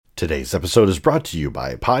Today's episode is brought to you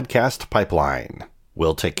by Podcast Pipeline.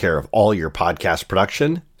 We'll take care of all your podcast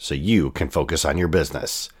production so you can focus on your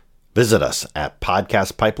business. Visit us at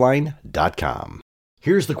podcastpipeline.com.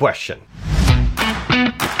 Here's the question.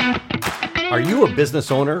 Are you a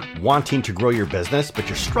business owner wanting to grow your business, but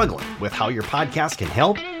you're struggling with how your podcast can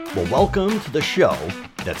help? Well, welcome to the show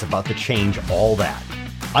that's about to change all that.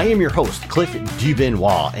 I am your host, Cliff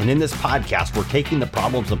Dubenois, and in this podcast, we're taking the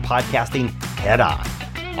problems of podcasting head on.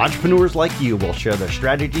 Entrepreneurs like you will share their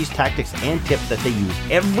strategies, tactics, and tips that they use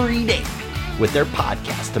every day with their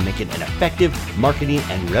podcast to make it an effective marketing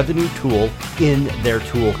and revenue tool in their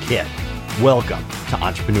toolkit. Welcome to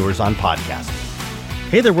Entrepreneurs on Podcasting.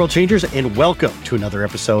 Hey there, world changers, and welcome to another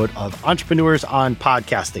episode of Entrepreneurs on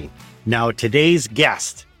Podcasting. Now, today's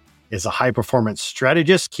guest is a high-performance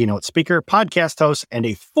strategist, keynote speaker, podcast host, and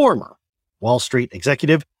a former Wall Street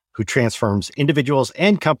executive who transforms individuals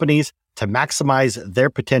and companies to maximize their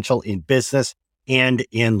potential in business and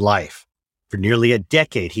in life. For nearly a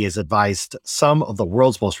decade, he has advised some of the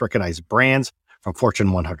world's most recognized brands, from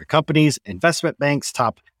Fortune 100 companies, investment banks,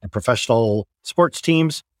 top and professional sports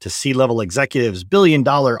teams, to C-level executives,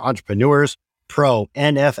 billion-dollar entrepreneurs, pro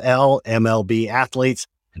NFL, MLB athletes,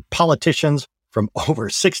 and politicians from over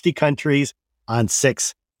 60 countries on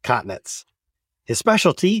 6 continents. His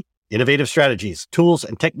specialty: innovative strategies, tools,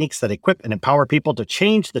 and techniques that equip and empower people to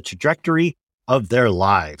change the trajectory of their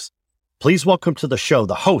lives. Please welcome to the show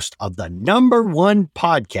the host of the #1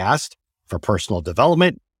 podcast for personal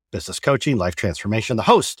development, business coaching, life transformation, the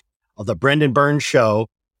host of the Brendan Burns Show,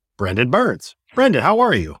 Brendan Burns. Brendan, how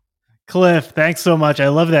are you? Cliff, thanks so much. I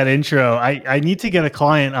love that intro. I need to get a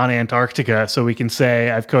client on Antarctica so we can say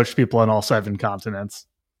I've coached people on all 7 continents.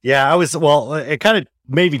 Yeah, it kind of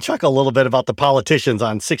made me chuckle a little bit about the politicians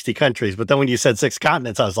on 60 countries, but then when you said 6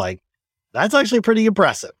 continents, I was like, that's actually pretty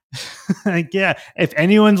impressive. Yeah, if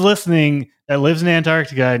anyone's listening that lives in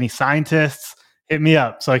Antarctica, any scientists, hit me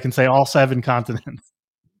up so I can say all 7 continents.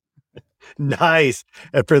 Nice.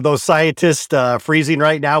 And for those scientists freezing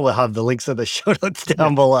right now, we'll have the links in the show notes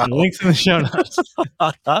down below. Links in the show notes.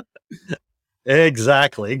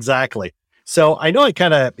 Exactly. So I know I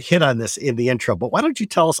kind of hit on this in the intro, but why don't you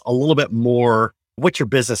tell us a little bit more what your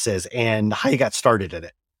business is and how you got started in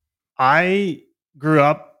it? I grew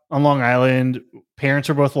up on Long Island. Parents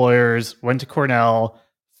are both lawyers, went to Cornell,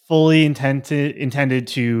 fully intended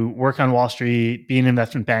to work on Wall Street, be an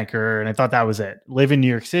investment banker. And I thought that was it. Live in New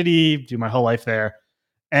York City, do my whole life there.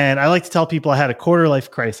 And I like to tell people I had a quarter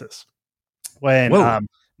life crisis when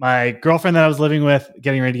my girlfriend that I was living with,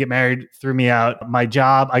 getting ready to get married, threw me out. My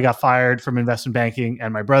job, I got fired from investment banking,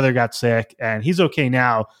 and my brother got sick, and he's okay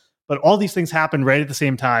now. But all these things happened right at the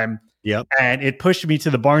same time. Yep. And it pushed me to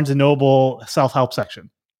the Barnes & Noble self-help section.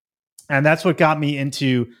 And that's what got me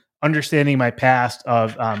into understanding my past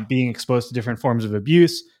of being exposed to different forms of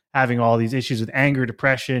abuse, having all these issues with anger,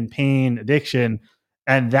 depression, pain, addiction.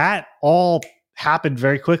 And that all happened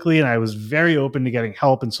very quickly. And I was very open to getting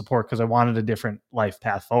help and support because I wanted a different life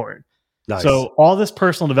path forward. Nice. So all this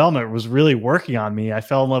personal development was really working on me. I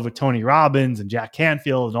fell in love with Tony Robbins and Jack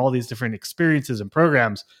Canfield and all these different experiences and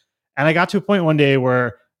programs. And I got to a point one day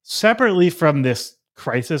where, separately from this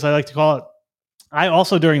crisis, I like to call it, I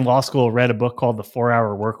also during law school read a book called The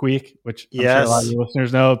 4-Hour Workweek, which I'm sure a lot of your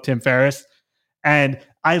listeners know, Tim Ferriss. And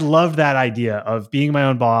I loved that idea of being my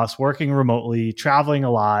own boss, working remotely, traveling a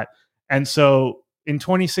lot. And so in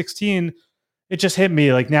 2016, it just hit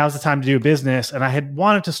me like, now's the time to do business. And I had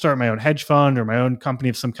wanted to start my own hedge fund or my own company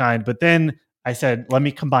of some kind. But then I said, let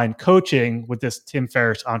me combine coaching with this Tim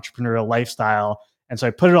Ferriss entrepreneurial lifestyle. And so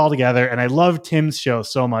I put it all together, and I loved Tim's show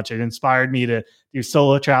so much. It inspired me to do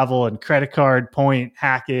solo travel and credit card point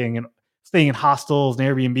hacking and staying in hostels and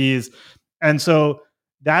Airbnbs. And so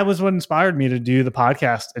that was what inspired me to do the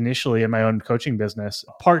podcast initially in my own coaching business,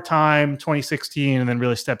 part-time 2016, and then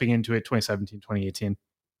really stepping into it 2017, 2018.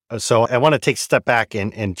 So I want to take a step back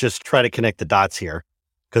and just try to connect the dots here,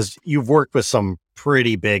 because you've worked with some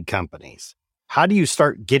pretty big companies. How do you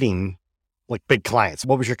start getting like big clients?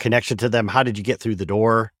 What was your connection to them? How did you get through the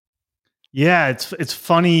door? Yeah, it's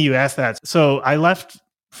funny you asked that. So I left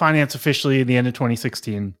finance officially at the end of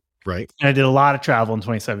 2016. Right. And I did a lot of travel in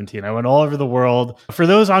 2017. I went all over the world. For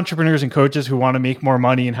those entrepreneurs and coaches who want to make more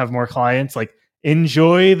money and have more clients, like,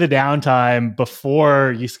 enjoy the downtime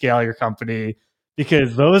before you scale your company,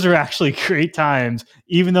 because those are actually great times.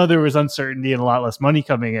 Even though there was uncertainty and a lot less money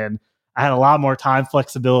coming in, I had a lot more time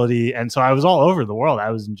flexibility. And so I was all over the world.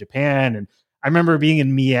 I was in Japan, and I remember being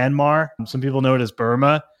in Myanmar. Some people know it as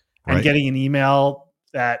Burma, and getting an email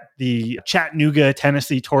that the Chattanooga,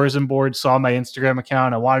 Tennessee Tourism Board saw my Instagram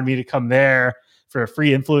account and wanted me to come there for a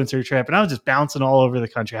free influencer trip. And I was just bouncing all over the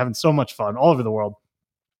country, having so much fun all over the world.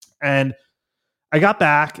 And I got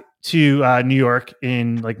back to New York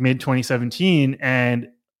in like mid 2017, and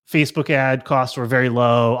Facebook ad costs were very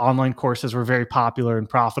low. Online courses were very popular and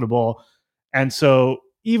profitable. And so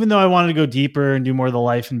even though I wanted to go deeper and do more of the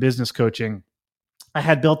life and business coaching, I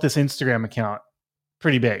had built this Instagram account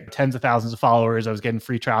pretty big, tens of thousands of followers. I was getting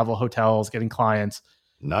free travel, hotels, getting clients.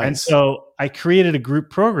 Nice. And so I created a group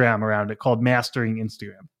program around it called Mastering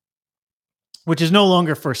Instagram, which is no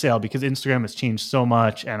longer for sale because Instagram has changed so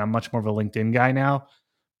much and I'm much more of a LinkedIn guy now.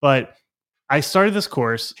 But I started this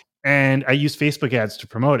course and I used Facebook ads to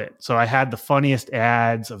promote it. So I had the funniest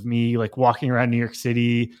ads of me like walking around New York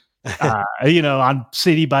City, on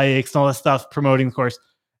city bikes and all that stuff, promoting the course.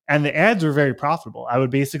 And the ads were very profitable. I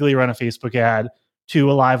would basically run a Facebook ad to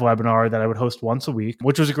a live webinar that I would host once a week,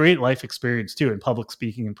 which was a great life experience too in public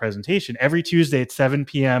speaking and presentation. Every Tuesday at 7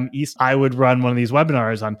 p.m. East, I would run one of these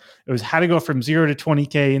webinars on, it was how to go from 0 to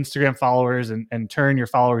 20K Instagram followers and turn your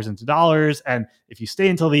followers into dollars. And if you stay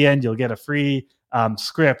until the end, you'll get a free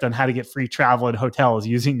script on how to get free travel and hotels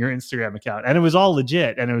using your Instagram account. And it was all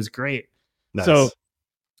legit and it was great. Nice. So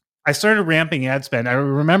I started ramping ad spend. I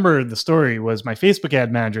remember the story was my Facebook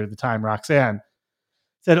ad manager at the time, Roxanne,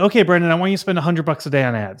 said, okay, Brendan, I want you to spend $100 a day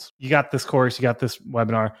on ads. You got this course, you got this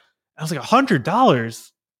webinar. I was like,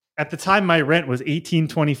 $100? At the time, my rent was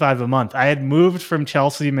 $18.25 a month. I had moved from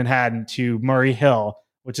Chelsea, Manhattan to Murray Hill,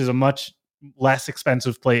 which is a much less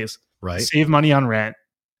expensive place. Right. Save money on rent.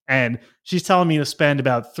 And she's telling me to spend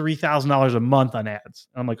about $3,000 a month on ads.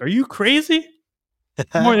 I'm like, are you crazy?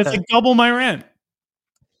 That's like double my rent.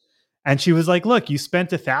 And she was like, look, you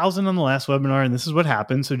spent $1,000 on the last webinar and this is what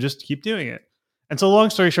happened. So just keep doing it. And so long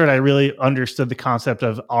story short, I really understood the concept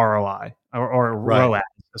of ROI or ROAS,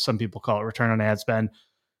 as some people call it, return on ad spend.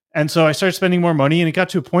 And so I started spending more money and it got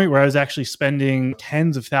to a point where I was actually spending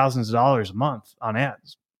tens of thousands of dollars a month on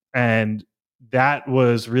ads. And that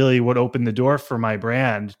was really what opened the door for my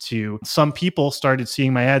brand to some people started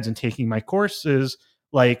seeing my ads and taking my courses,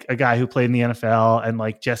 like a guy who played in the NFL and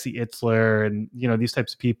like Jesse Itzler and, these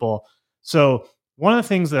types of people. So one of the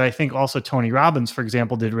things that I think also Tony Robbins, for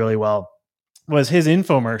example, did really well was his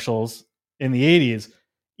infomercials in the 80s.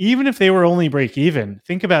 Even if they were only break even,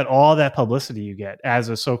 think about all that publicity you get as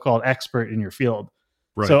a so-called expert in your field.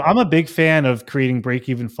 Right. So I'm a big fan of creating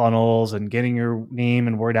break-even funnels and getting your name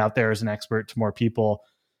and word out there as an expert to more people,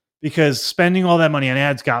 because spending all that money on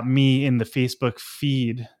ads got me in the Facebook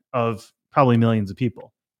feed of probably millions of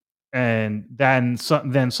people. And then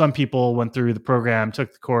some people went through the program,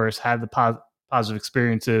 took the course, had the positive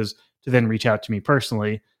experiences to then reach out to me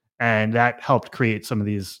personally. And that helped create some of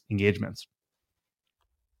these engagements.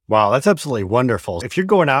 Wow, that's absolutely wonderful. If you're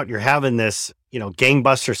going out, you're having this,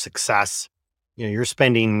 gangbuster success, you're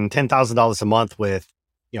spending $10,000 a month with,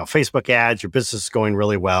 Facebook ads, your business is going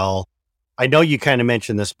really well. I know you kind of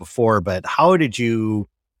mentioned this before, but how did you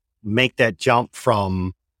make that jump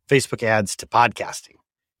from Facebook ads to podcasting?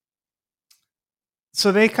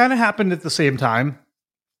 So they kind of happened at the same time.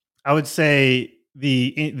 I would say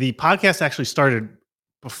the podcast actually started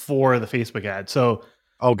before the Facebook ad. So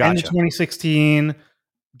gotcha. End of 2016,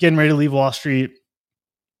 getting ready to leave Wall Street.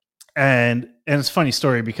 And it's a funny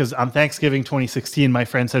story because on Thanksgiving 2016, my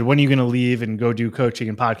friend said, when are you going to leave and go do coaching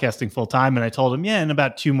and podcasting full time? And I told him, in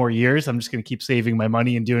about 2 more years, I'm just going to keep saving my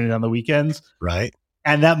money and doing it on the weekends. Right.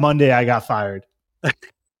 And that Monday I got fired,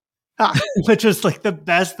 which was like the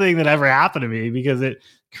best thing that ever happened to me because it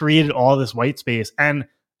created all this white space and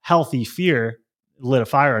healthy fear lit a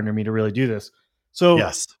fire under me to really do this. So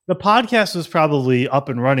yes, the podcast was probably up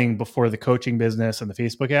and running before the coaching business and the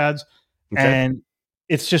Facebook ads. Okay. And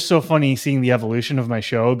it's just so funny seeing the evolution of my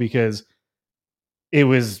show because it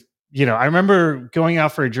was, I remember going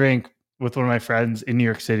out for a drink with one of my friends in New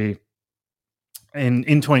York City in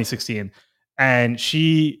 2016. And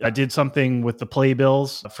she did something with the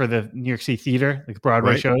playbills for the New York City theater, like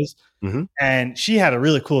Broadway shows. Mm-hmm. And she had a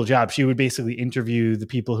really cool job. She would basically interview the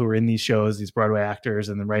people who were in these shows, these Broadway actors,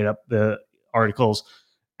 and then write up the articles,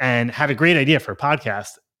 and had a great idea for a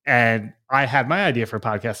podcast. And I had my idea for a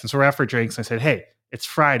podcast. And so we're out for drinks. And I said, hey, it's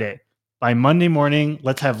Friday. By Monday morning,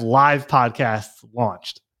 let's have live podcasts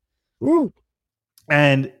launched. Woo.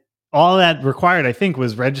 And all that required, I think,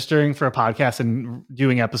 was registering for a podcast and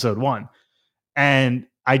doing episode 1. And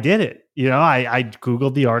I did it. I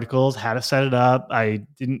Googled the articles, how to set it up. I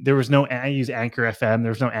use Anchor FM.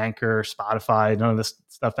 There was no Anchor, Spotify, none of this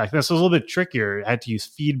stuff back then. So it was a little bit trickier. I had to use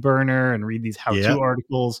FeedBurner and read these how-to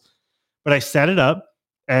articles. But I set it up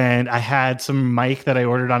and I had some mic that I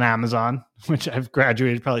ordered on Amazon, which I've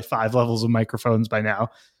graduated probably 5 levels of microphones by now.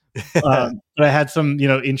 But I had some,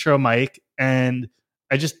 intro mic and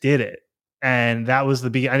I just did it. And that was I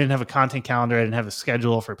didn't have a content calendar. I didn't have a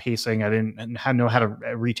schedule for pacing. I didn't know how to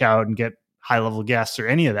reach out and get high level guests or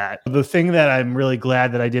any of that. The thing that I'm really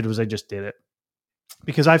glad that I did was I just did it,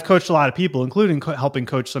 because I've coached a lot of people, including helping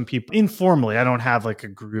coach some people informally. I don't have like a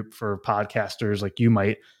group for podcasters like you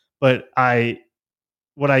might, but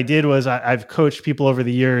what I did was I've coached people over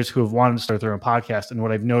the years who have wanted to start their own podcast. And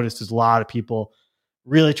what I've noticed is a lot of people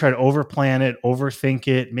really try to overplan it, overthink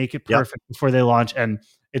it, make it perfect before they launch. And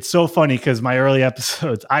it's so funny because my early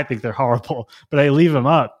episodes, I think they're horrible, but I leave them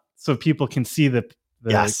up so people can see the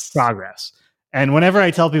progress. And whenever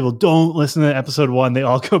I tell people don't listen to episode 1, they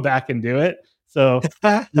all go back and do it. So,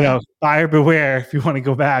 buyer beware if you want to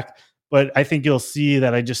go back. But I think you'll see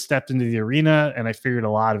that I just stepped into the arena and I figured a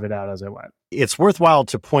lot of it out as I went. It's worthwhile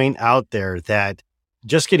to point out there that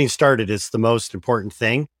just getting started is the most important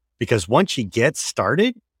thing, because once you get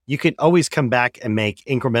started, you can always come back and make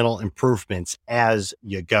incremental improvements as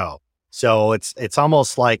you go. So it's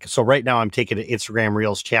almost like, so right now I'm taking an Instagram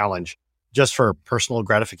Reels challenge just for personal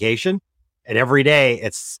gratification. And every day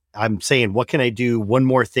I'm saying, what can I do one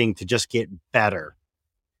more thing to just get better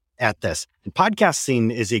at this? And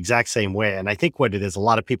podcasting is the exact same way. And I think what it is, a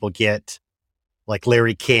lot of people get like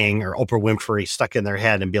Larry King or Oprah Winfrey stuck in their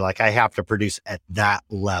head and be like, I have to produce at that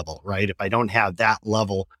level, right? If I don't have that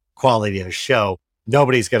level quality of show,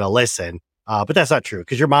 nobody's going to listen. But that's not true,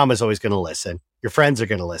 because your mom is always going to listen. Your friends are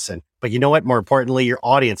going to listen. But you know what? More importantly, your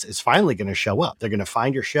audience is finally going to show up. They're going to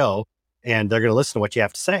find your show and they're going to listen to what you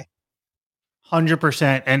have to say.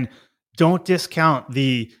 100%. And don't discount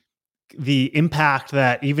the impact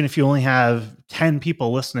that even if you only have 10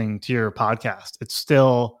 people listening to your podcast, it's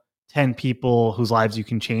still 10 people whose lives you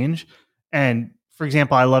can change. And for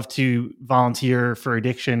example, I love to volunteer for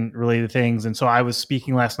addiction related things. And so I was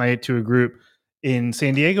speaking last night to a group in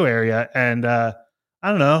San Diego area, and I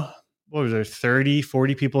don't know, what was there, 30,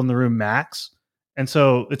 40 people in the room max. And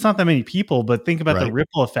so it's not that many people, but think about the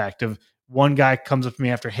ripple effect of one guy comes up to me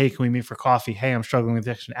after, hey, can we meet for coffee? Hey, I'm struggling with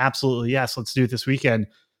addiction. Absolutely. Yes. Let's do it this weekend.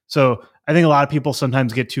 So I think a lot of people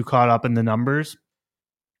sometimes get too caught up in the numbers,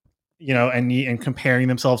 and comparing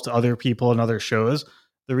themselves to other people and other shows.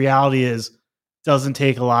 The reality is, it doesn't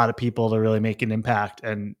take a lot of people to really make an impact,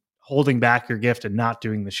 and holding back your gift and not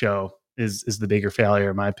doing the show is the bigger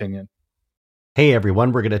failure, in my opinion. Hey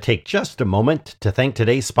everyone, we're going to take just a moment to thank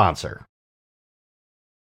today's sponsor.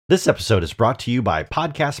 This episode is brought to you by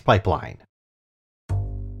Podcast Pipeline.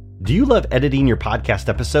 Do you love editing your podcast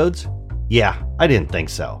episodes? Yeah, I didn't think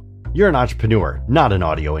so. You're an entrepreneur, not an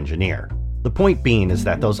audio engineer. The point being is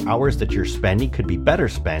that those hours that you're spending could be better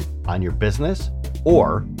spent on your business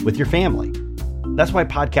or with your family. That's why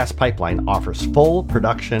Podcast Pipeline offers full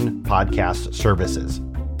production podcast services.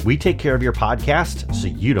 We take care of your podcast so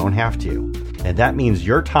you don't have to. And that means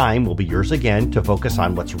your time will be yours again to focus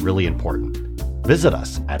on what's really important. Visit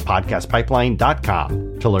us at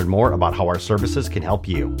podcastpipeline.com to learn more about how our services can help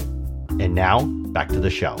you. And now, back to the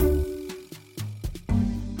show.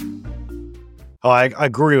 Oh, I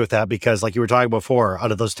agree with that, because like you were talking before,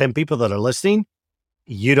 out of those 10 people that are listening,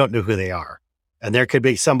 you don't know who they are. And there could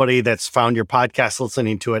be somebody that's found your podcast,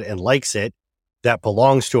 listening to it and likes it, that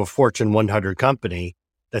belongs to a Fortune 100 company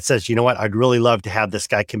that says, you know what, I'd really love to have this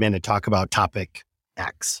guy come in and talk about topic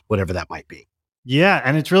X, whatever that might be. Yeah.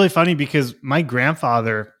 And it's really funny because my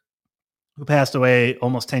grandfather, who passed away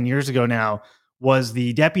almost 10 years ago now, was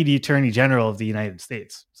the Deputy Attorney General of the United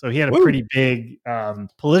States. So he had a pretty big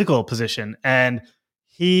political position. And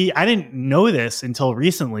I didn't know this until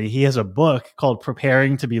recently. He has a book called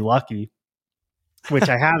Preparing to be Lucky, which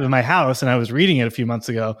I have in my house, and I was reading it a few months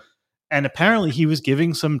ago. And apparently he was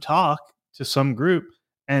giving some talk to some group,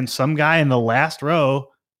 and some guy in the last row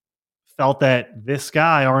felt that this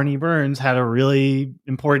guy, Arnie Burns, had a really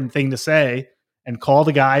important thing to say, and called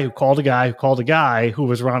a guy who called a guy who called a guy who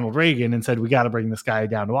was Ronald Reagan and said, we got to bring this guy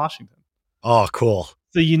down to Washington. Oh, cool.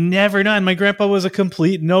 So you never know. And my grandpa was a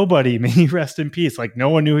complete nobody. May he rest in peace. Like, no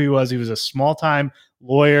one knew who he was. He was a small-time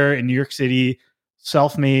lawyer in New York City,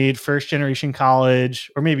 self-made, first-generation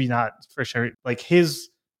college, or maybe not first-generation. Like, his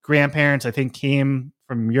grandparents, I think, came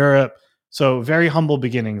from Europe. So very humble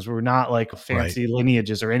beginnings. We're not like fancy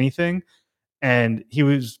lineages or anything. And he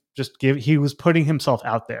was he was putting himself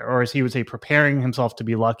out there, or as he would say, preparing himself to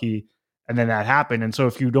be lucky. And then that happened. And so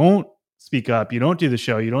if you don't speak up, you don't do the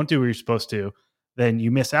show, you don't do what you're supposed to, then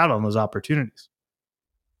you miss out on those opportunities.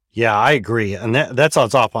 Yeah, I agree. And that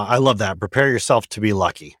sounds awful. I love that. Prepare yourself to be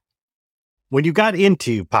lucky. When you got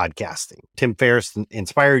into podcasting, Tim Ferriss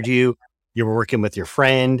inspired you. You were working with your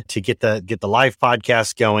friend to get the live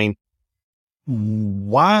podcast going.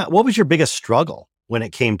 What was your biggest struggle when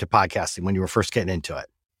it came to podcasting when you were first getting into it?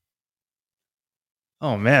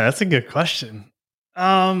 Oh man, that's a good question.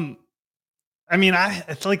 Um, I mean,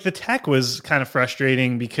 it's like the tech was kind of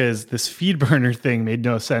frustrating because this feed burner thing made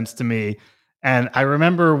no sense to me. And I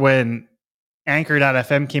remember when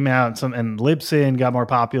Anchor.fm came out and Libsyn got more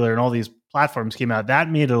popular and all these platforms came out, that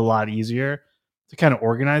made it a lot easier to kind of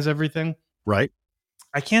organize everything. Right.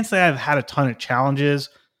 I can't say I've had a ton of challenges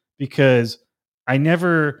because I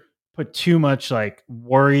never put too much like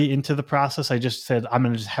worry into the process. I just said I'm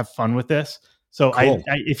going to just have fun with this. So Cool.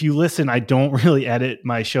 if you listen, I don't really edit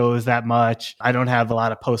my shows that much. I don't have a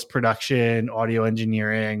lot of post production, audio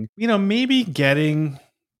engineering. Maybe getting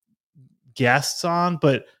guests on,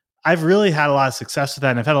 but I've really had a lot of success with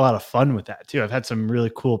that, and I've had a lot of fun with that too. I've had some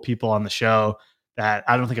really cool people on the show that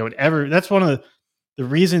I don't think I would ever. That's one of the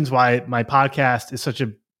reasons why my podcast is such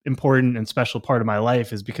a important and special part of my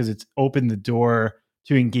life, is because it's opened the door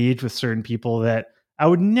to engage with certain people that I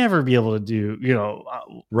would never be able to do,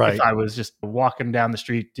 if Right. I was just walking down the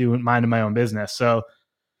street doing minding my own business. So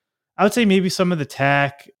I would say maybe some of the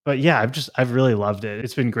tech, but yeah, I've really loved it.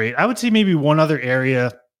 It's been great. I would say maybe one other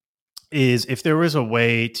area is if there was a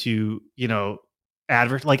way to,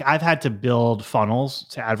 like I've had to build funnels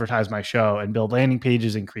to advertise my show and build landing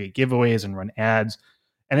pages and create giveaways and run ads.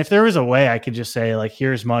 And if there was a way I could just say, like,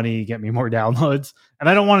 here's money, get me more downloads. And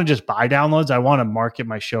I don't want to just buy downloads. I want to market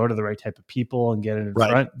my show to the right type of people and get it in Right.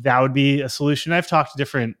 front. That would be a solution. I've talked to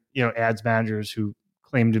different, ads managers who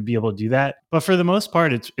claim to be able to do that. But for the most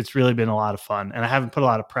part, it's really been a lot of fun. And I haven't put a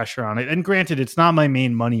lot of pressure on it. And granted, it's not my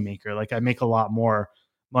main money maker. Like I make a lot more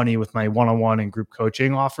money with my one-on-one and group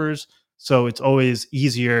coaching offers. So it's always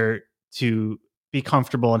easier to be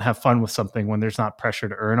comfortable and have fun with something when there's not pressure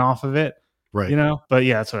to earn off of it, Right. But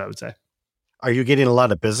yeah, that's what I would say. Are you getting a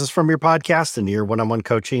lot of business from your podcast and your one-on-one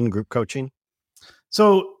coaching, group coaching?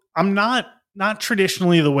 So I'm not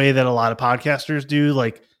traditionally the way that a lot of podcasters do.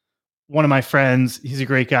 Like one of my friends, he's a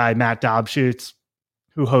great guy, Matt Dobschutz,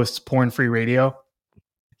 who hosts Porn Free Radio.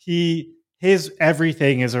 His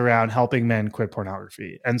everything is around helping men quit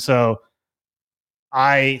pornography. And so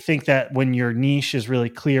I think that when your niche is really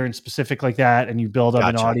clear and specific like that, and you build up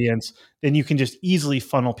an Gotcha. audience, then you can just easily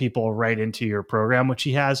funnel people right into your program, which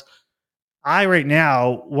he has. Right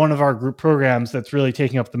now, one of our group programs that's really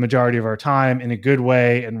taking up the majority of our time in a good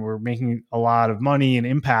way, and we're making a lot of money and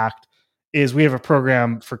impact, is we have a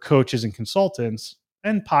program for coaches and consultants,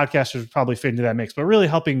 and podcasters would probably fit into that mix, but really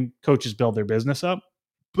helping coaches build their business up.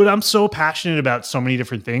 But I'm so passionate about so many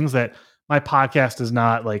different things that my podcast is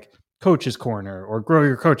not like Coach's Corner or Grow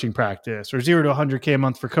Your Coaching Practice or 0 to 100K a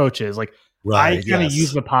month for coaches. Like I Right. kind of use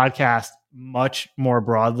Yes. the podcast much more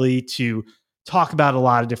broadly to talk about a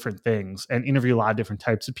lot of different things and interview a lot of different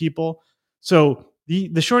types of people. So the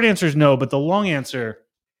short answer is no, but the long answer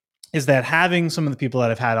is that having some of the people that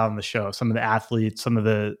I've had on the show, some of the athletes, some of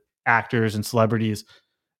the actors and celebrities,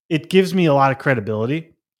 it gives me a lot of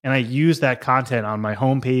credibility. And I use that content on my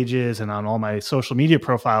home pages and on all my social media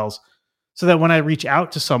profiles so that when I reach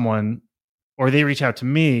out to someone or they reach out to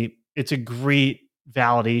me, it's a great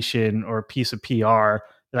validation or piece of PR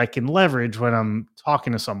that I can leverage when I'm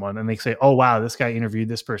talking to someone and they say, oh, wow, this guy interviewed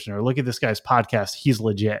this person, or look at this guy's podcast. He's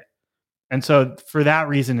legit. And so for that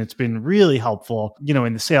reason, it's been really helpful,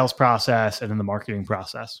 in the sales process and in the marketing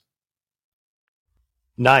process.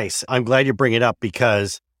 Nice. I'm glad you bring it up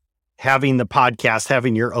because having the podcast,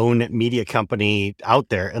 having your own media company out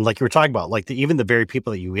there, and like you were talking about, like even the very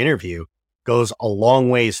people that you interview goes a long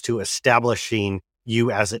ways to establishing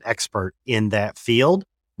you as an expert in that field.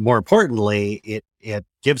 More importantly, it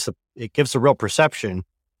gives a real perception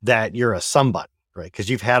that you're a somebody, right? Because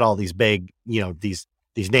you've had all these big, these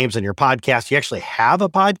names on your podcast. You actually have a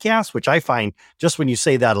podcast, which I find just when you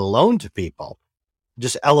say that alone to people,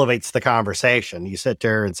 just elevates the conversation. You sit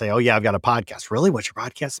there and say, oh yeah, I've got a podcast. Really? What's your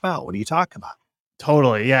podcast about? What do you talk about?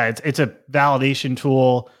 Totally. Yeah. It's a validation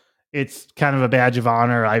tool. It's kind of a badge of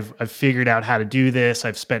honor. I've figured out how to do this.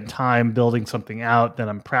 I've spent time building something out that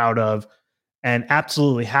I'm proud of. And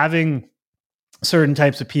absolutely having certain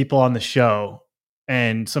types of people on the show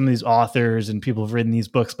and some of these authors and people who've written these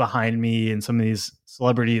books behind me and some of these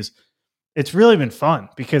celebrities, it's really been fun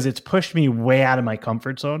because it's pushed me way out of my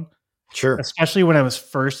comfort zone, Sure. especially when I was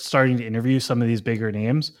first starting to interview some of these bigger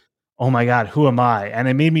names. Oh my God, who am I? And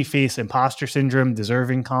it made me face imposter syndrome,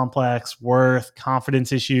 deserving complex, worth,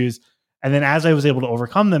 confidence issues. And then as I was able to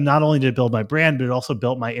overcome them, not only did it build my brand, but it also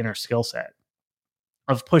built my inner skill set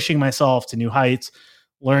of pushing myself to new heights,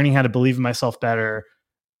 learning how to believe in myself better,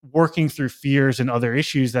 working through fears and other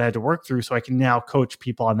issues that I had to work through so I can now coach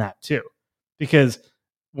people on that too. Because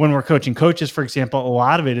when we're coaching coaches, for example, a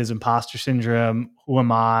lot of it is imposter syndrome. Who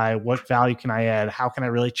am I? What value can I add? How can I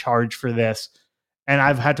really charge for this? And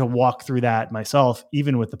I've had to walk through that myself,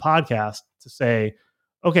 even with the podcast, to say,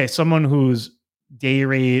 okay, someone whose day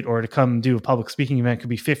rate or to come do a public speaking event could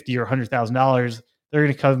be $50,000 or $100,000. They're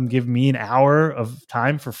going to come give me an hour of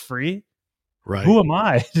time for free. Right. Who am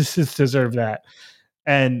I to deserve that?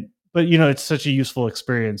 But it's such a useful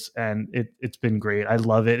experience, and it's been great. I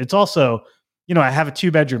love it. It's also, I have a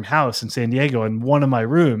 2-bedroom house in San Diego, and one of my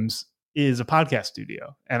rooms is a podcast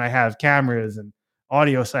studio, and I have cameras and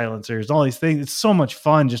audio silencers, and all these things. It's so much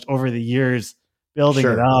fun just over the years building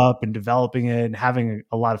it up and developing it and having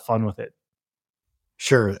a lot of fun with it.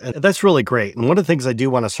 Sure. And that's really great. And one of the things I do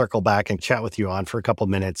want to circle back and chat with you on for a couple of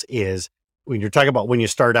minutes is when you're talking about when you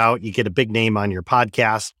start out, you get a big name on your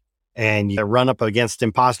podcast and you run up against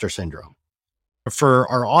imposter syndrome. For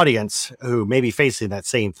our audience who may be facing that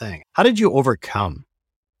same thing, how did you overcome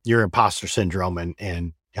your imposter syndrome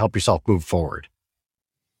and help yourself move forward?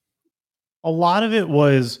 A lot of it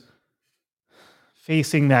was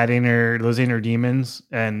facing those inner demons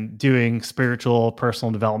and doing spiritual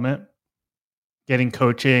personal development, getting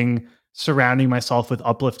coaching, surrounding myself with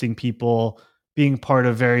uplifting people, being part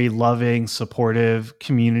of very loving, supportive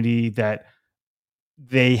community that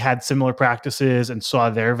they had similar practices and saw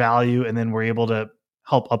their value, and then were able to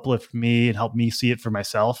help uplift me and help me see it for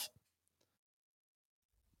myself.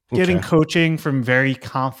 Okay. Getting coaching from very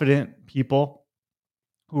confident people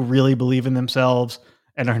who really believe in themselves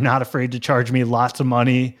and are not afraid to charge me lots of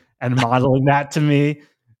money and modeling that to me.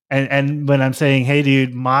 And when I'm saying, hey,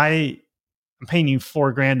 dude, I'm paying you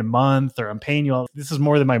 $4,000 a month, or I'm paying you this is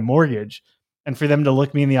more than my mortgage. And for them to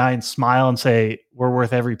look me in the eye and smile and say, we're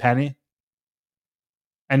worth every penny,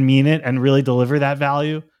 and mean it and really deliver that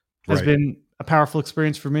value has been a powerful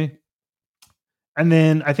experience for me. And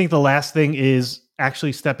then I think the last thing is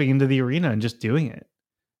actually stepping into the arena and just doing it.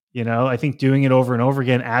 I think doing it over and over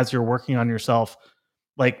again as you're working on yourself.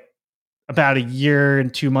 Like about a year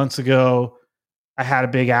and 2 months ago, I had a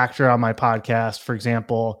big actor on my podcast, for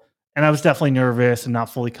example, and I was definitely nervous and not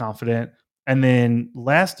fully confident. And then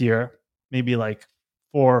last year, maybe like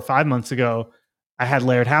 4 or 5 months ago, I had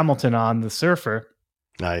Laird Hamilton on, the surfer.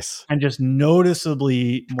 Nice. And just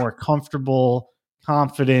noticeably more comfortable,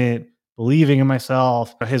 confident, believing in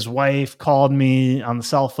myself. His wife called me on the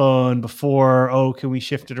cell phone before, can we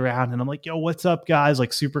shift it around? And I'm like, yo, what's up, guys?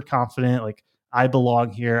 Like super confident, like I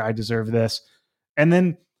belong here. I deserve this. And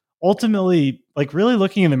then ultimately, like really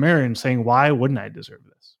looking in the mirror and saying, why wouldn't I deserve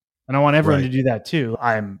this? And I want everyone to do that too.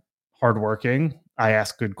 I'm hardworking. I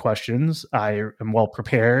ask good questions. I am well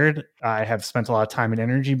prepared. I have spent a lot of time and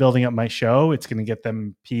energy building up my show. It's going to get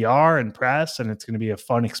them PR and press, and it's going to be a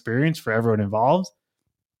fun experience for everyone involved.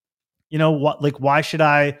 Why should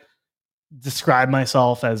I describe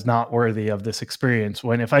myself as not worthy of this experience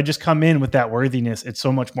when if I just come in with that worthiness, it's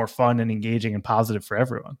so much more fun and engaging and positive for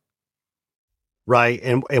everyone? Right.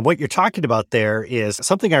 And what you're talking about there is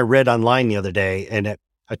something I read online the other day, and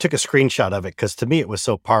I took a screenshot of it because to me it was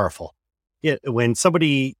so powerful. When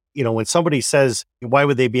somebody says, why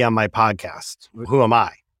would they be on my podcast? Who am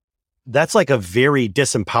I? That's like a very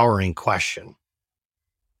disempowering question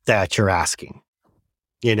that you're asking.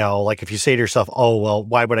 Like if you say to yourself, oh, well,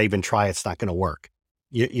 why would I even try? It's not going to work.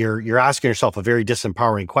 You're asking yourself a very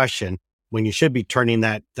disempowering question when you should be turning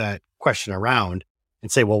that question around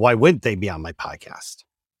and say, well, why wouldn't they be on my podcast?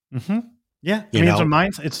 Mm-hmm. Yeah.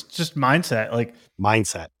 It's just mindset. Like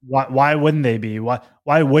mindset. Why wouldn't they be?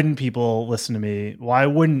 Why wouldn't people listen to me? Why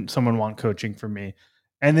wouldn't someone want coaching from me?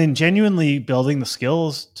 And then genuinely building the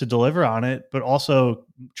skills to deliver on it, but also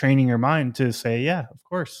training your mind to say, yeah, of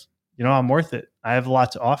course, I'm worth it. I have a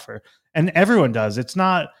lot to offer. And everyone does. It's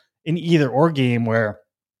not an either or game where,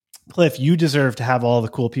 Cliff, you deserve to have all the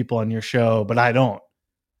cool people on your show, but I don't.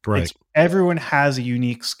 Right. Everyone has a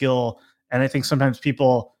unique skill. And I think sometimes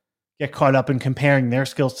people get caught up in comparing their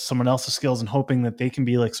skills to someone else's skills and hoping that they can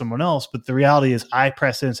be like someone else. But the reality is I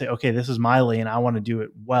press in and say, okay, this is my lane. I want to do it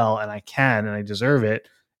well, and I can, and I deserve it.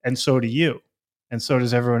 And so do you. And so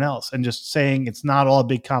does everyone else. And just saying it's not all a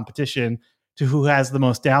big competition to who has the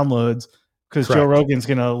most downloads, because Joe Rogan's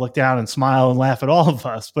going to look down and smile and laugh at all of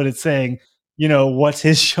us. But it's saying, what's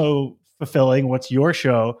his show fulfilling? What's your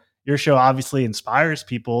show? Your show obviously inspires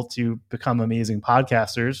people to become amazing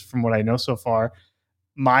podcasters from what I know so far.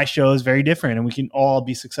 My show is very different, and we can all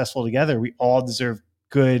be successful together. We all deserve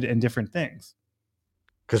good and different things.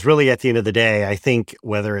 Because really at the end of the day, I think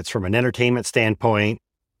whether it's from an entertainment standpoint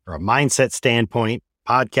or a mindset standpoint,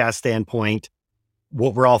 podcast standpoint,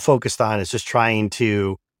 what we're all focused on is just trying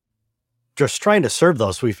to serve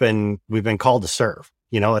those we've been called to serve,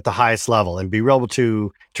 at the highest level, and be able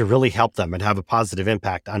to really help them and have a positive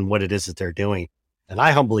impact on what it is that they're doing. And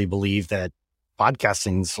I humbly believe that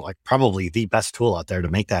podcasting's like probably the best tool out there to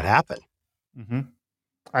make that happen. Mm-hmm.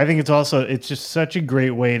 I think it's just such a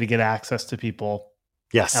great way to get access to people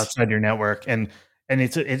outside your network. And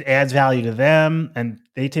it adds value to them, and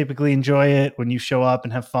they typically enjoy it when you show up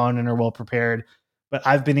and have fun and are well prepared. But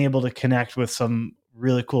I've been able to connect with some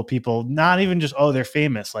really cool people, not even just, they're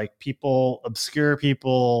famous, like people, obscure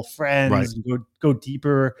people, friends, go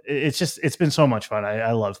deeper. It's been so much fun.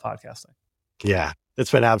 I love podcasting. Yeah,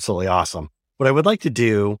 it's been absolutely awesome. What I would like to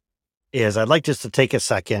do is I'd like just to take a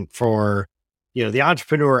second for, the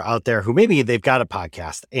entrepreneur out there who maybe they've got a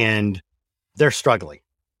podcast and they're struggling.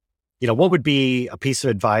 What would be a piece of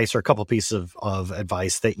advice or a couple pieces of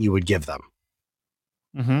advice that you would give them?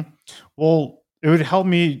 Mm-hmm. Well, it would help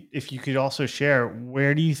me if you could also share,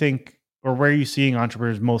 where do you think, or where are you seeing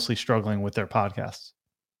entrepreneurs mostly struggling with their podcasts?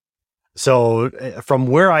 So from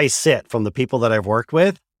where I sit, from the people that I've worked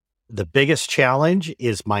with, the biggest challenge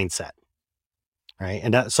is mindset, right?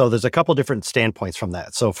 And so there's a couple different standpoints from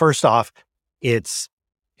that. So first off, it's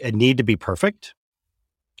a need to be perfect.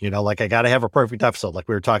 Like I got to have a perfect episode, like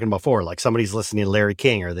we were talking before, like somebody's listening to Larry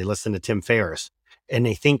King or they listen to Tim Ferriss and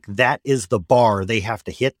they think that is the bar they have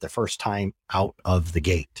to hit the first time out of the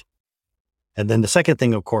gate. And then the second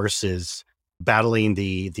thing, of course, is battling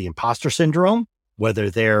the imposter syndrome,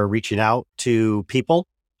 whether they're reaching out to people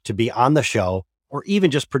to be on the show or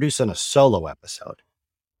even just producing a solo episode.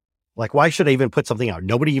 Like, why should I even put something out?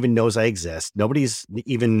 Nobody even knows I exist. Nobody's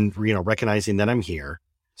even, recognizing that I'm here.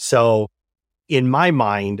 So in my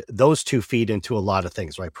mind, those two feed into a lot of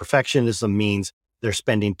things, right? Perfectionism means they're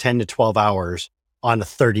spending 10 to 12 hours on a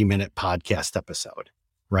 30-minute podcast episode,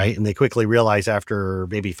 right? And they quickly realize after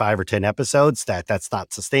maybe 5 or 10 episodes that that's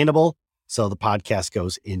not sustainable. So the podcast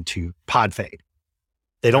goes into pod fade.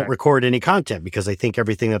 They don't record any content because they think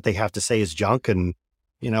everything that they have to say is junk and,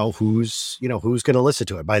 who's going to listen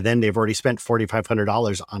to it. By then they've already spent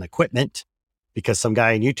 $4,500 on equipment because some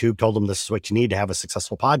guy on YouTube told them this is what you need to have a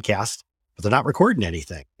successful podcast, but they're not recording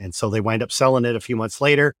anything. And so they wind up selling it a few months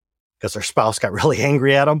later because their spouse got really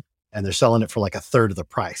angry at them and they're selling it for like a third of the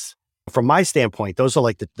price. From my standpoint, those are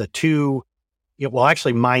like the two,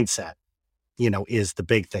 actually mindset, is the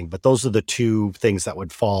big thing, but those are the two things that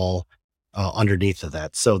would fall underneath of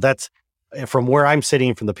that. So that's from where I'm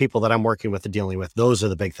sitting, from the people that I'm working with and dealing with, those are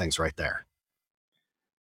the big things right there.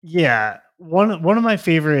 Yeah. One of my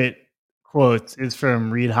favorite quotes is from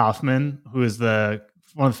Reid Hoffman, who is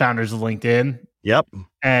one of the founders of LinkedIn. Yep.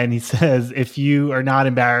 And he says, if you are not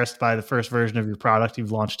embarrassed by the first version of your product,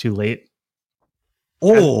 you've launched too late.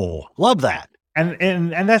 Oh, love that.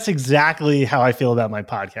 And that's exactly how I feel about my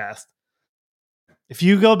podcast. If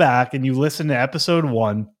you go back and you listen to episode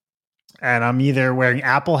 1, and I'm either wearing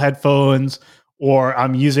Apple headphones or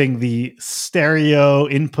I'm using the stereo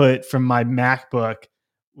input from my MacBook,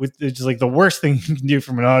 which is like the worst thing you can do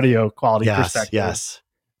from an audio quality perspective. Yes.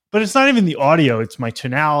 But it's not even the audio. It's my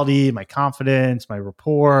tonality, my confidence, my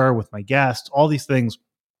rapport with my guests, all these things.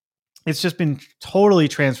 It's just been totally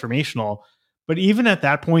transformational. But even at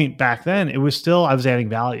that point back then, it was still, I was adding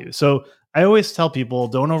value. So I always tell people,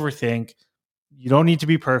 don't overthink. You don't need to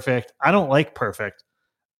be perfect. I don't like perfect.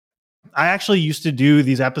 I actually used to do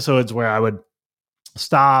these episodes where I would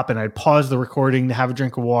stop and I'd pause the recording to have a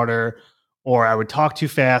drink of water, or I would talk too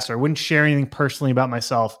fast, or I wouldn't share anything personally about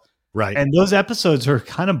myself. Right. And those episodes are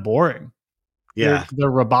kind of boring. Yeah. They're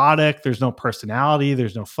robotic. There's no personality.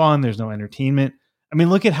 There's no fun. There's no entertainment. I mean,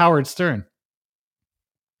 look at Howard Stern.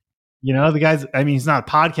 The guy's, he's not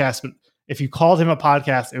a podcast, but if you called him a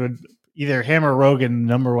podcast, it would either him or Rogan,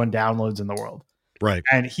 #1 downloads in the world. Right.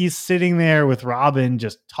 And he's sitting there with Robin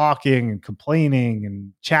just talking and complaining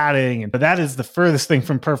and chatting. But that is the furthest thing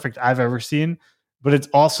from perfect I've ever seen. But it's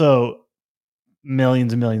also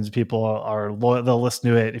millions and millions of people are loyal. They'll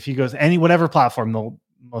listen to it. If he goes whatever platform,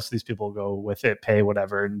 most of these people will go with it, pay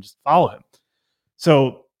whatever, and just follow him.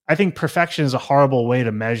 So I think perfection is a horrible way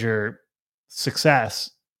to measure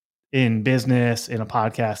success in business, in a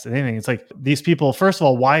podcast, and anything. It's like these people, first of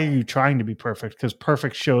all, why are you trying to be perfect? Because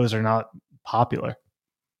perfect shows are not popular,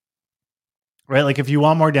 right? Like if you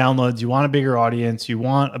want more downloads, you want a bigger audience, you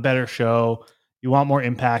want a better show, you want more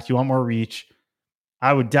impact, you want more reach,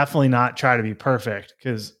 I would definitely not try to be perfect,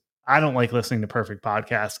 because I don't like listening to perfect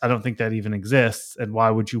podcasts. I don't think that even exists. And why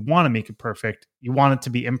would you want to make it perfect? You want it to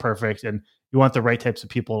be imperfect, and you want the right types of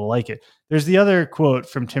people to like it. There's the other quote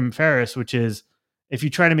from Tim Ferriss, which is, if you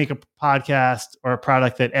try to make a podcast or a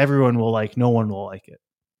product that everyone will like, no one will like it.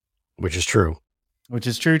 Which is true. Which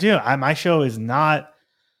is true too. My show is not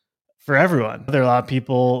for everyone. There are a lot of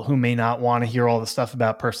people who may not want to hear all the stuff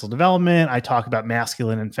about personal development. I talk about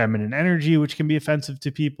masculine and feminine energy, which can be offensive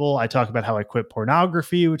to people. I talk about how I quit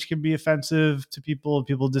pornography, which can be offensive to people.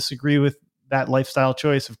 People disagree with that lifestyle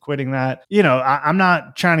choice of quitting that. I'm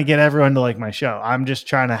not trying to get everyone to like my show. I'm just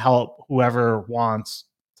trying to help whoever wants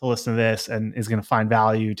to listen to this and is going to find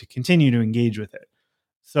value to continue to engage with it.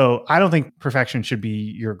 So I don't think perfection should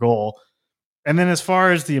be your goal. And then as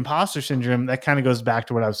far as the imposter syndrome, that kind of goes back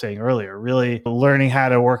to what I was saying earlier, really learning how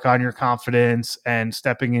to work on your confidence and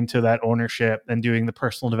stepping into that ownership and doing the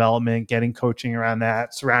personal development, getting coaching around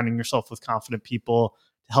that, surrounding yourself with confident people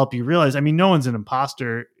to help you realize, no one's an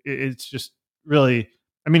imposter. It's just really,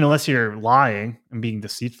 unless you're lying and being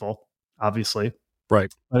deceitful, obviously.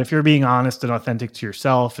 Right. But if you're being honest and authentic to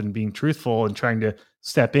yourself and being truthful and trying to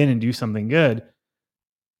step in and do something good,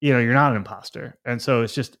 you're not an imposter. And so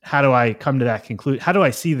it's just, how do I come to that conclusion? How do I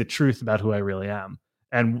see the truth about who I really am?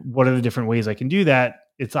 And what are the different ways I can do that?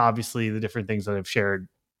 It's obviously the different things that I've shared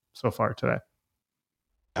so far today.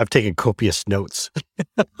 I've taken copious notes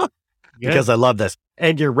because I love this.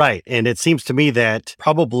 And you're right. And it seems to me that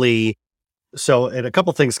probably, and a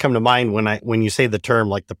couple things come to mind when you say the term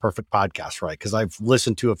like the perfect podcast, right? Because I've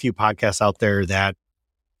listened to a few podcasts out there that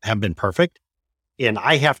have been perfect. And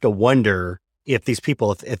I have to wonder if these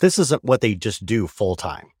people, if this isn't what they just do full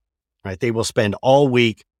time, right? They will spend all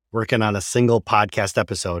week working on a single podcast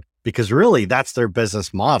episode because really that's their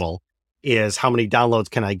business model, is how many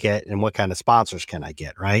downloads can I get and what kind of sponsors can I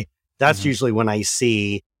get, right? That's usually when I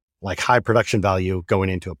see like high production value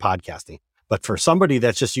going into a podcasting. But for somebody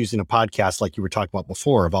that's just using a podcast, like you were talking about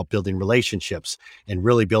before, about building relationships and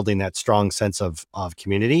really building that strong sense of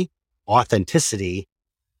community, authenticity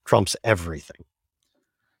trumps everything.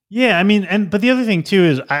 Yeah, but the other thing too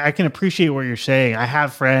is I can appreciate what you're saying. I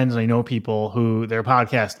have friends, I know people who their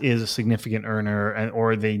podcast is a significant earner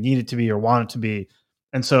or they need it to be or want it to be.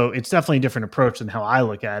 And so it's definitely a different approach than how I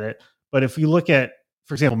look at it. But if you look at,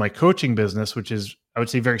 for example, my coaching business, which is, I would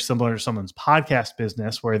say, very similar to someone's podcast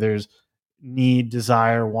business, where there's need,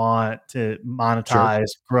 desire, want to monetize,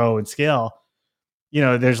 grow, and scale.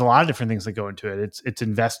 There's a lot of different things that go into it. It's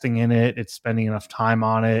investing in it. It's spending enough time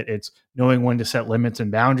on it. It's knowing when to set limits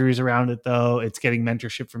and boundaries around it, though. It's getting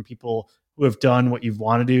mentorship from people who have done what you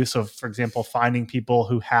want to do. So, for example, finding people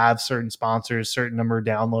who have certain sponsors, certain number of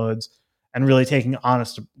downloads, and really taking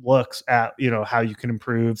honest looks at, how you can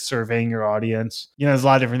improve, surveying your audience. There's a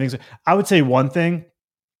lot of different things. I would say one thing,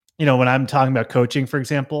 when I'm talking about coaching, for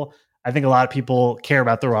example, I think a lot of people care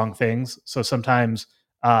about the wrong things. So sometimes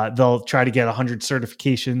they'll try to get 100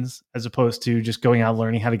 certifications as opposed to just going out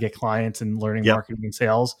learning how to get clients and learning marketing and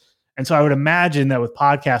sales. And so I would imagine that with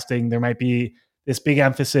podcasting, there might be this big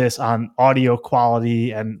emphasis on audio quality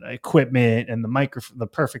and equipment and the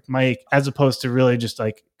perfect mic, as opposed to really just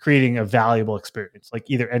like creating a valuable experience, like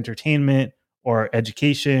either entertainment or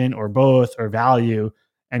education or both or value,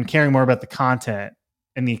 and caring more about the content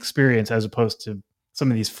and the experience as opposed to some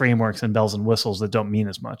of these frameworks and bells and whistles that don't mean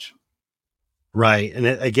as much. Right.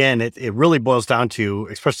 And it really boils down to,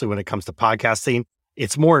 especially when it comes to podcasting,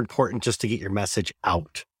 it's more important just to get your message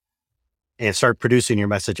out and start producing your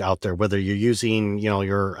message out there, whether you're using,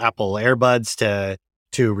 your Apple AirBuds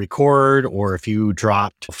to record, or if you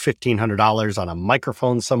dropped $1,500 on a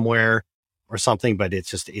microphone somewhere or something. But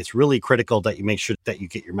it's really critical that you make sure that you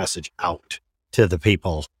get your message out to the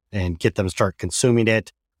people and get them to start consuming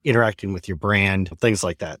it, interacting with your brand, things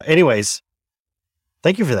like that. Anyways,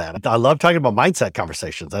 thank you for that. I love talking about mindset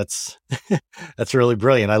conversations. That's really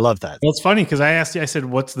brilliant. I love that. Well, it's funny because I asked you, I said,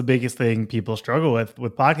 what's the biggest thing people struggle with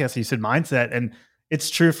podcasts? You said mindset, and it's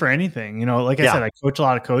true for anything. Like I said, I coach a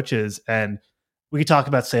lot of coaches, and we could talk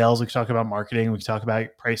about sales, we could talk about marketing, we could talk about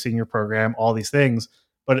pricing your program, all these things.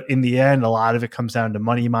 But in the end, a lot of it comes down to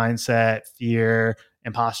money mindset, fear,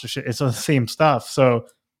 imposter shit. It's the same stuff. So,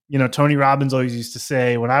 Tony Robbins always used to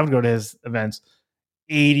say, when I would go to his events,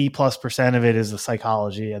 80+% of it is the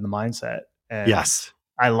psychology and the mindset. And yes,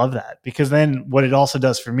 I love that, because then what it also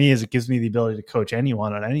does for me is it gives me the ability to coach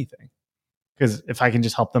anyone on anything. Because if I can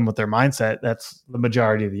just help them with their mindset, that's the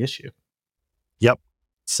majority of the issue. Yep.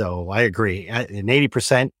 So I agree. And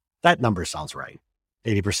 80%, that number sounds right.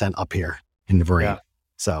 80% up here in the brain. Yeah,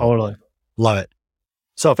 so totally love it.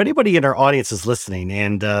 So if anybody in our audience is listening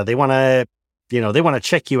and they want to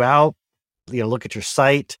check you out, look at your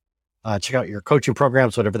site, check out your coaching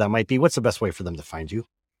programs, whatever that might be, what's the best way for them to find you?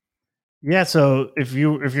 Yeah, so if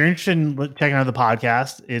you're interested in checking out the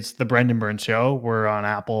podcast, it's the Brendan Burns Show. We're on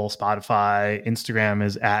Apple, Spotify, Instagram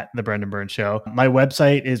is at the Brendan Burns Show. My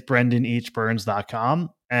website is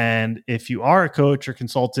brendanhburns.com. And if you are a coach or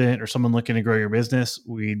consultant or someone looking to grow your business,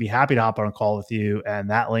 we'd be happy to hop on a call with you.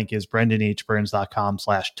 And that link is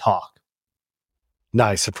brendanhburns.com/talk.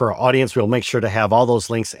 Nice. And for our audience, we'll make sure to have all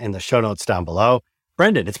those links in the show notes down below.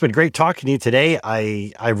 Brendan, it's been great talking to you today.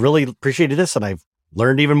 I really appreciated this, and I've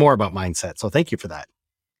learned even more about mindset. So thank you for that.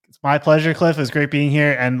 It's my pleasure, Cliff. It's great being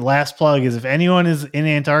here. And last plug is if anyone is in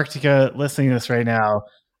Antarctica listening to this right now,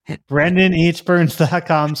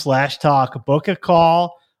 brendanhburns.com/talk. Book a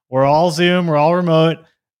call. We're all Zoom. We're all remote.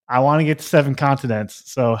 I want to get to 7 continents.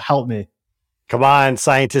 So help me. Come on,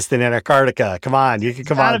 scientists in Antarctica. Come on. You can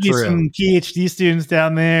come on through. Some PhD students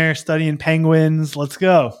down there studying penguins. Let's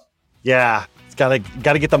go. Yeah. It's got to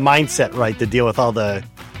get the mindset right to deal with all the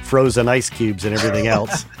frozen ice cubes and everything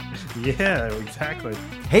else. Yeah, exactly.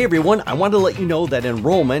 Hey everyone, I wanted to let you know that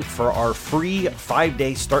enrollment for our free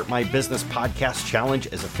 5-day Start My Business podcast challenge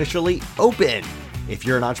is officially open. If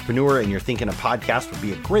you're an entrepreneur and you're thinking a podcast would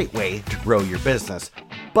be a great way to grow your business,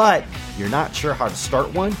 but you're not sure how to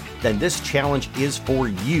start one, then this challenge is for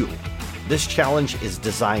you. This challenge is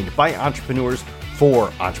designed by entrepreneurs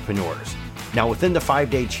for entrepreneurs. Now, within the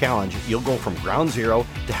 5-day challenge, you'll go from ground zero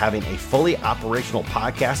to having a fully operational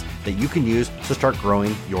podcast that you can use to start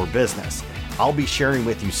growing your business. I'll be sharing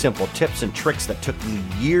with you simple tips and tricks that took me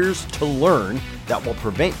years to learn that will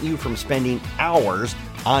prevent you from spending hours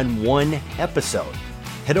on one episode.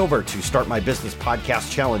 Head over to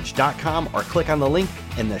startmybusinesspodcastchallenge.com or click on the link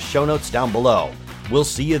in the show notes down below. We'll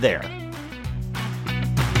see you there.